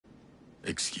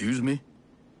Excuse me?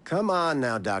 Come on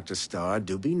now, Dr. Starr,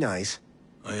 do be nice.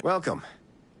 Welcome.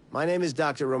 My name is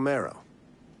Dr. Romero,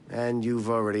 and you've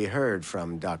already heard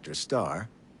from Dr. Starr.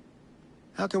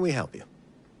 How can we help you?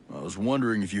 I was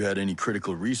wondering if you had any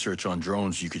critical research on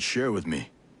drones you could share with me.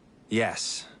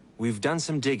 Yes. We've done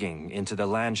some digging into the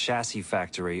land chassis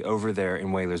factory over there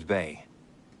in Whalers Bay.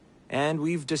 And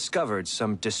we've discovered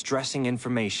some distressing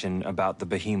information about the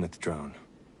Behemoth drone.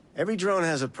 Every drone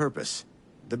has a purpose.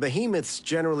 The Behemoths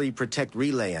generally protect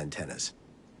relay antennas.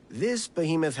 This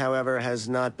Behemoth, however, has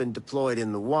not been deployed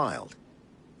in the wild.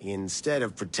 Instead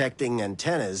of protecting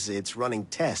antennas, it's running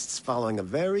tests following a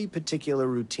very particular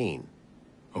routine.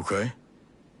 Okay.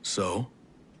 So?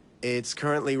 It's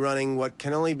currently running what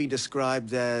can only be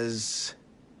described as...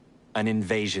 an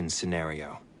invasion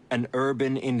scenario. An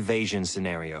urban invasion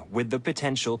scenario with the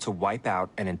potential to wipe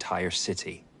out an entire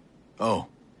city. Oh.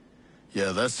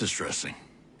 Yeah, that's distressing.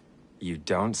 You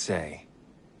don't say.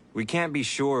 We can't be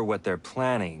sure what they're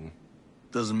planning.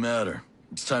 Doesn't matter.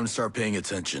 It's time to start paying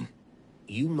attention.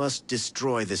 You must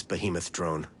destroy this Behemoth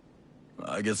drone.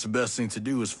 I guess the best thing to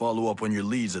do is follow up on your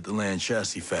leads at the land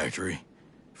chassis factory.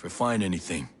 If I find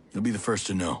anything, you'll be the first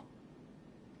to know.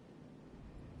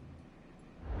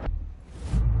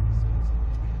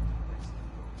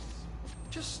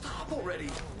 Just stop already!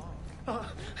 Oh,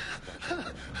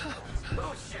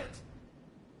 shit!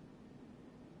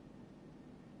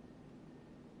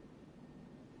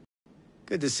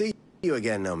 Good to see you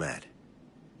again, Nomad.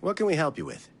 What can we help you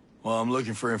with? Well, I'm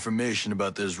looking for information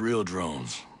about those real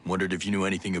drones. Wondered if you knew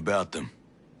anything about them.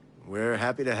 We're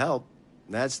happy to help.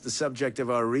 That's the subject of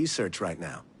our research right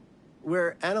now.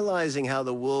 We're analyzing how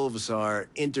the Wolves are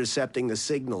intercepting the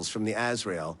signals from the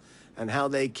Azrael and how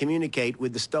they communicate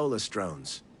with the Stolas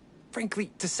drones.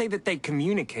 Frankly, to say that they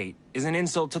communicate is an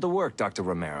insult to the work, Dr.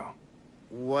 Romero.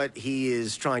 What he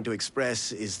is trying to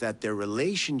express is that their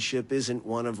relationship isn't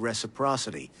one of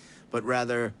reciprocity, but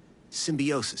rather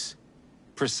symbiosis.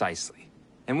 Precisely.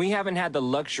 And we haven't had the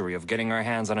luxury of getting our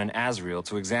hands on an Azrael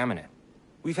to examine it.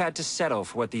 We've had to settle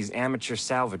for what these amateur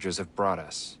salvagers have brought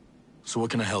us. So what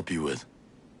can I help you with?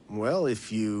 Well,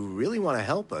 if you really want to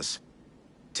help us,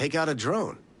 take out a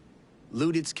drone,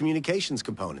 loot its communications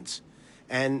components,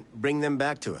 and bring them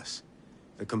back to us.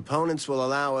 The components will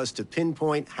allow us to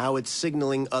pinpoint how it's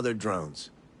signaling other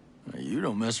drones. You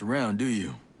don't mess around, do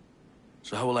you?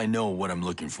 So how will I know what I'm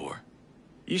looking for?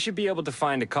 You should be able to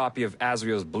find a copy of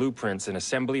Azrael's blueprints in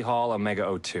Assembly Hall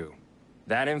Omega-02.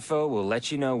 That info will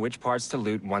let you know which parts to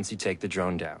loot once you take the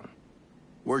drone down.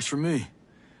 Works for me.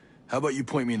 How about you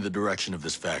point me in the direction of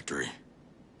this factory?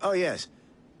 Oh, yes.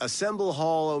 Assemble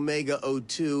Hall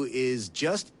Omega-02 is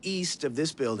just east of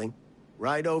this building,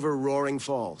 right over Roaring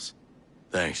Falls.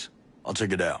 Thanks. I'll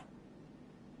check it out.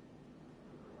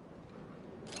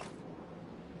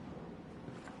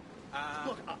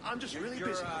 Look, I'm just really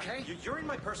busy, okay? You're in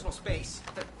my personal space.